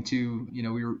talking to.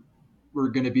 We're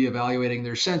going to be evaluating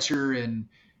their sensor, and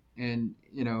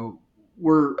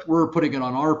we're putting it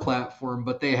on our platform,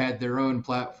 but they had their own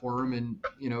platform. And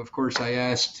of course I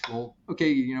asked, well,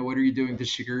 okay, what are you doing to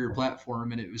secure your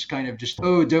platform? And it was kind of just,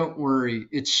 oh, don't worry,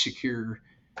 it's secure.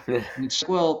 And it's,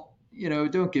 well,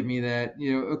 don't give me that.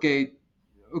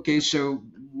 Okay, so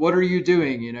what are you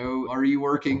doing? Are you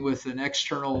working with an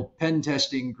external pen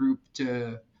testing group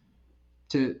to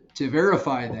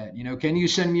verify that? Can you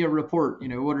send me a report?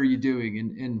 What are you doing?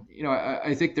 And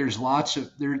I think there's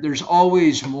there's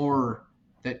always more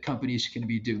that companies can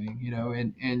be doing.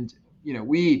 And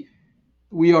we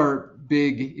are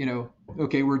big.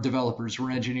 Okay, we're developers,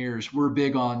 we're engineers, we're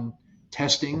big on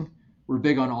testing, we're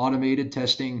big on automated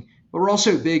testing, but we're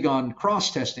also big on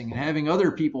cross testing and having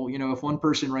other people. If one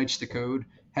person writes the code,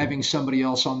 having somebody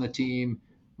else on the team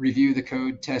review the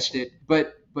code, test it.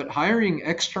 But hiring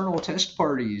external test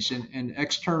parties and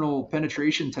external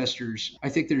penetration testers, I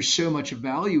think there's so much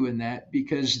value in that,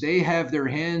 because they have their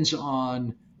hands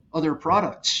on other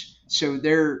products. So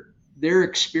their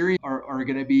experience are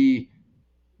going to be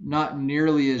not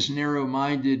nearly as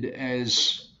narrow-minded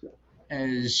as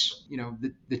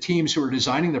the teams who are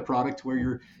designing the product,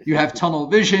 where you have tunnel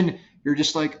vision. You're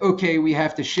just like, okay, we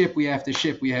have to ship.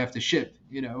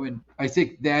 And I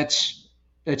think that's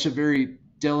a very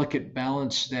delicate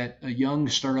balance that a young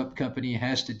startup company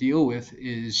has to deal with,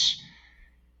 is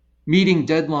meeting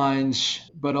deadlines,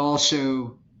 but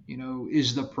also,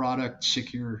 is the product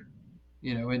secure?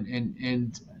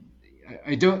 And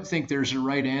I don't think there's a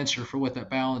right answer for what that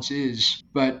balance is,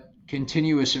 but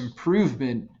continuous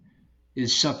improvement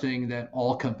is something that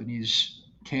all companies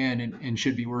can and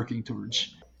should be working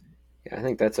towards. Yeah, I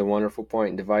think that's a wonderful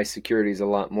point. Device security is a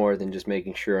lot more than just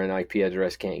making sure an IP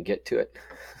address can't get to it.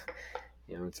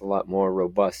 It's a lot more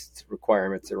robust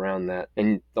requirements around that.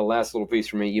 And the last little piece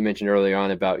for me, you mentioned earlier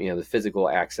on about, the physical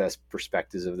access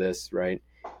perspectives of this, right?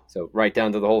 So right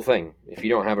down to the whole thing. If you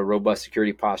don't have a robust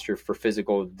security posture for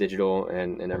physical, digital,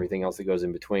 and everything else that goes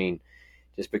in between,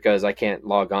 just because I can't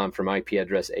log on from IP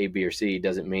address A, B, or C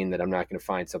doesn't mean that I'm not going to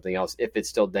find something else if it's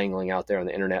still dangling out there on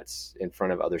the internet in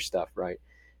front of other stuff, right?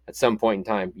 At some point in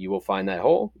time, you will find that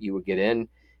hole, you will get in,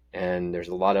 and there's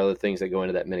a lot of other things that go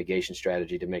into that mitigation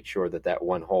strategy to make sure that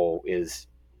one hole is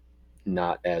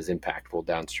not as impactful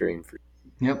downstream.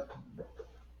 Yep.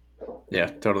 Yeah,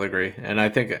 totally agree. And I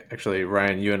think actually,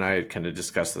 Ryan, you and I kind of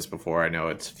discussed this before. I know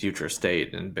it's future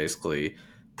state and basically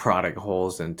prodding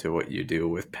holes into what you do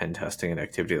with pen testing and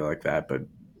activity like that, but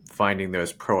finding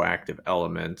those proactive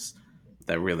elements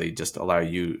that really just allow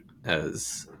you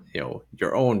as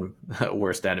your own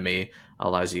worst enemy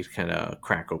allows you to kind of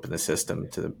crack open the system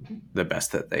to the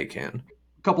best that they can.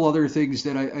 A couple other things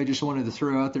that I just wanted to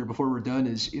throw out there before we're done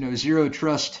is, zero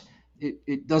trust.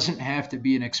 It doesn't have to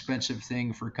be an expensive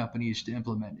thing for companies to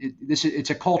implement. It's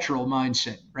a cultural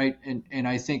mindset, right? And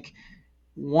I think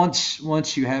once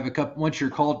you have a couple, once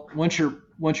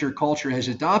your culture has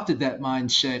adopted that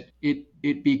mindset,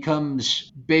 it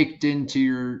becomes baked into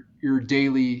your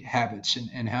daily habits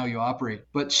and how you operate.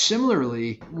 But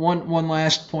similarly, one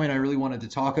last point I really wanted to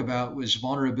talk about was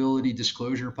vulnerability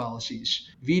disclosure policies,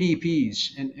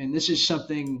 VDPs, and this is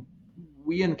something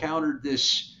we encountered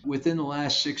this within the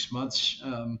last 6 months.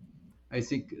 I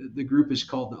think the group is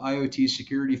called the IoT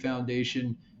Security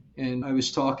Foundation, and I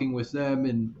was talking with them,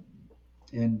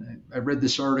 and I read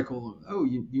this article. Oh,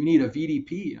 you need a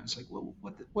VDP. And I was like, well,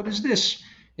 what is this?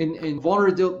 And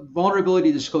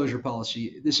vulnerability disclosure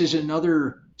policy. This is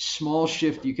another small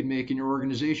shift you can make in your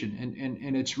organization,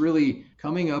 and it's really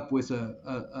coming up with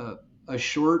a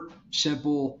short,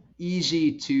 simple,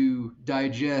 easy to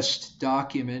digest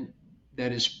document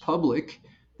that is public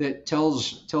that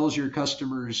tells your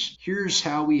customers, here's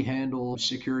how we handle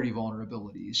security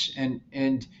vulnerabilities,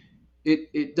 and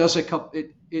it does a couple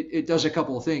it does a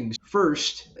couple of things.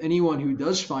 First, anyone who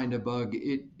does find a bug,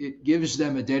 it gives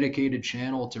them a dedicated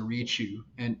channel to reach you,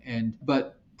 and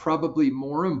but probably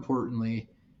more importantly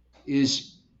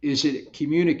is it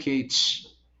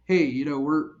communicates, hey,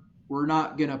 we're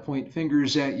not going to point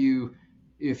fingers at you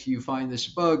if you find this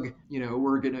bug.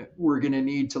 We're going to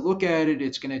need to look at it.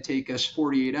 It's going to take us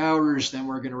 48 hours, then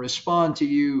we're going to respond to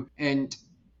you, and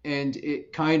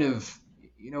it kind of,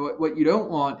 what you don't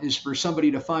want is for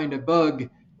somebody to find a bug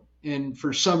and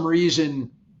for some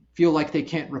reason feel like they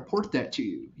can't report that to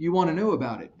you. You want to know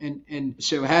about it. And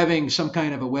so having some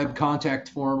kind of a web contact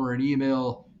form or an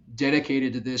email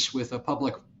dedicated to this with a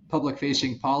public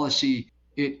facing policy,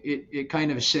 it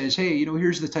kind of says, hey,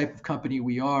 here's the type of company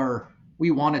we are. We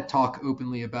want to talk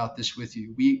openly about this with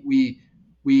you. We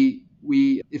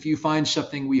if you find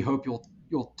something, we hope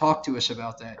you'll talk to us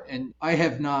about that. And I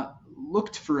have not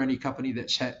looked for any company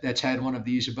that's had one of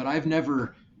these, but I've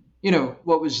never,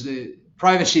 what was the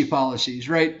privacy policies,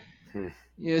 right?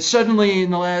 Suddenly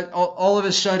in the last, all of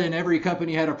a sudden, every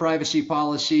company had a privacy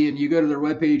policy, and you go to their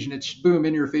webpage and it's boom,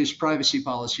 in your face privacy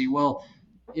policy. Well,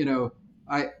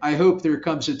 I hope there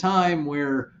comes a time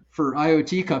where for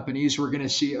IoT companies, we're going to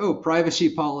see,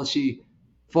 privacy policy,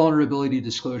 vulnerability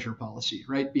disclosure policy,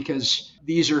 right? Because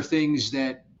these are things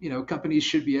that, companies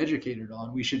should be educated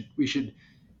on. We should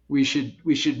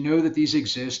know that these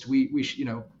exist. We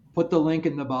should, put the link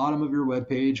in the bottom of your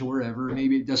webpage or wherever.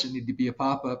 Maybe it doesn't need to be a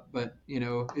pop-up, but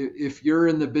if you're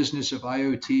in the business of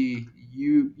IoT,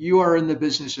 you are in the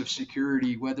business of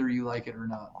security, whether you like it or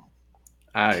not.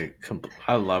 I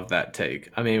love that take.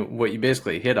 I mean, what you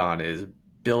basically hit on is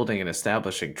building and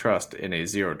establishing trust in a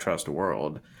zero trust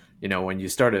world. When you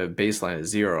start a baseline at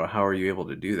zero, how are you able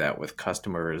to do that with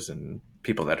customers and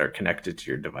people that are connected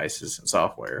to your devices and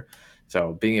software?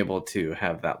 So being able to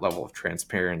have that level of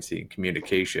transparency and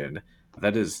communication,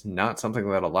 that is not something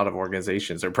that a lot of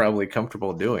organizations are probably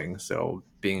comfortable doing. So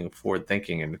being forward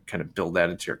thinking and kind of build that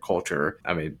into your culture.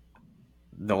 I mean,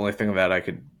 the only thing that I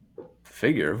could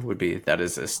figure would be that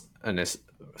is a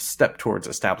step towards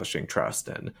establishing trust.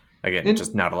 And again,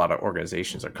 just not a lot of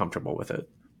organizations are comfortable with it.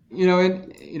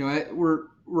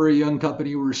 We're a young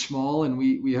company, we're small, and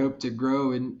we hope to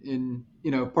grow. And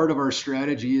part of our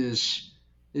strategy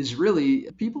is really,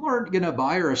 people aren't going to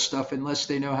buy our stuff unless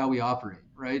they know how we operate,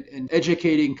 right? And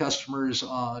educating customers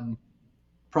on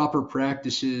proper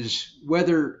practices,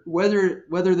 whether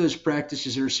those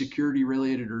practices are security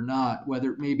related or not,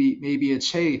 whether maybe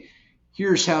it's, hey,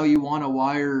 here's how you want to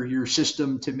wire your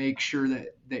system to make sure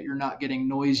that you're not getting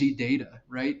noisy data,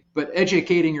 right? But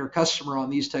educating your customer on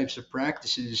these types of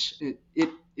practices,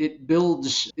 it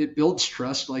builds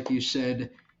trust, like you said,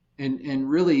 and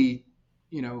really,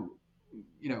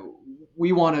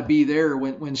 we want to be there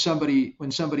when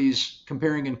somebody's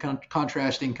comparing and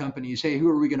contrasting companies. Hey, who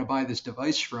are we going to buy this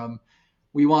device from?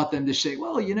 We want them to say,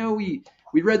 well,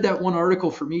 we read that one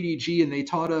article from EDG and they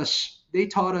taught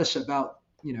us about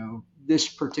this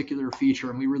particular feature,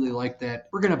 and we really like that.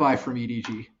 We're going to buy from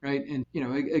EDG, right? And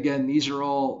again, these are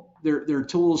all they're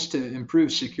tools to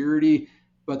improve security,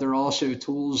 but they're also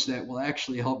tools that will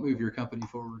actually help move your company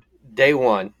forward. Day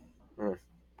one,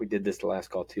 we did this the last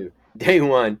call too. Day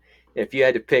one, if you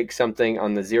had to pick something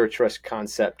on the zero trust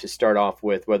concept to start off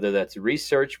with, whether that's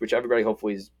research, which everybody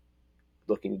hopefully is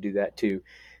looking to do that too,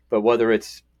 but whether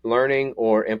it's learning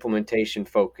or implementation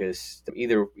focused,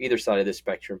 either side of the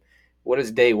spectrum, what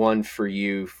is day one for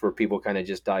you for people kind of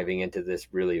just diving into this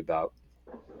really about,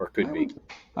 or could be?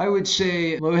 I would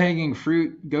say low-hanging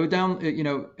fruit, go down,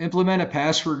 implement a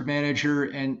password manager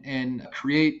and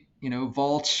create,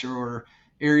 vaults or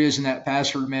areas in that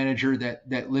password manager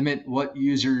that limit what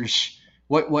users,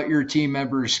 what your team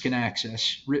members can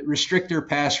access. Restrict their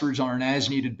passwords on an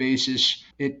as-needed basis.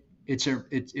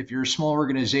 If you're a small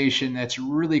organization, that's a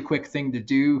really quick thing to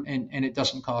do, and it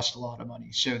doesn't cost a lot of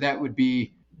money. So that would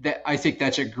be that. I think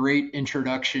that's a great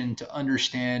introduction to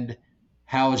understand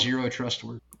how zero trust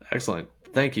works. Excellent.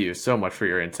 Thank you so much for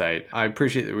your insight. I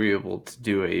appreciate that we were able to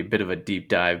do a bit of a deep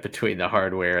dive between the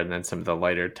hardware and then some of the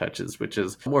lighter touches, which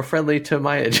is more friendly to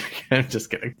my education. I'm just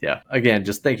kidding. Yeah. Again,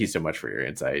 just thank you so much for your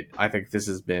insight. I think this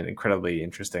has been incredibly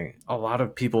interesting. A lot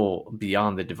of people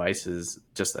beyond the devices,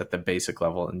 just at the basic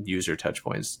level and user touch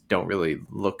points, don't really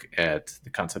look at the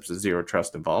concepts of zero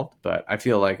trust involved. But I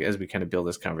feel like as we kind of build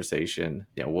this conversation,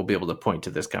 we'll be able to point to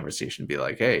this conversation and be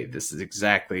like, hey, this is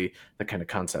exactly the kind of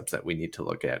concepts that we need to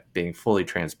look at, being fully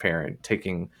transparent,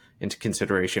 taking into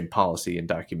consideration policy and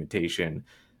documentation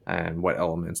and what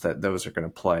elements that those are going to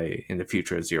play in the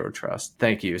future of zero trust.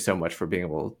 Thank you so much for being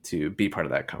able to be part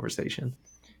of that conversation.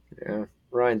 Yeah.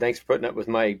 Ryan, thanks for putting up with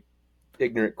my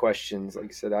ignorant questions.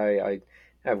 Like I said, I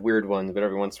have weird ones, but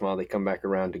every once in a while they come back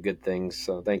around to good things.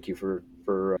 So thank you for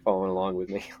following along with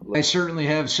me. I certainly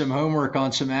have some homework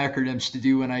on some acronyms to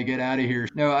do when I get out of here.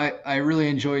 No, I really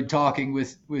enjoyed talking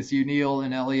with you, Neil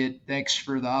and Elliot. Thanks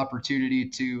for the opportunity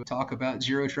to talk about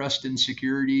zero trust and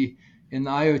security in the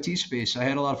IoT space. I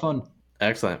had a lot of fun.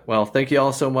 Excellent. Well, thank you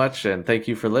all so much, and thank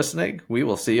you for listening. We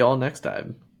will see you all next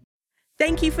time.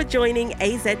 Thank you for joining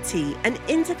AZT, an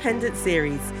independent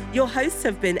series. Your hosts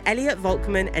have been Elliot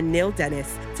Volkman and Neil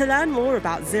Dennis. To learn more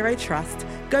about Zero Trust,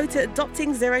 go to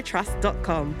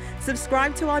adoptingzerotrust.com,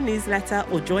 subscribe to our newsletter,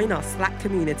 or join our Slack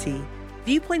community.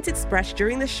 Viewpoints expressed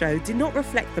during the show do not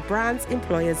reflect the brands,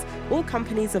 employers, or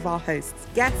companies of our hosts,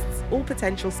 guests, or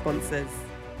potential sponsors.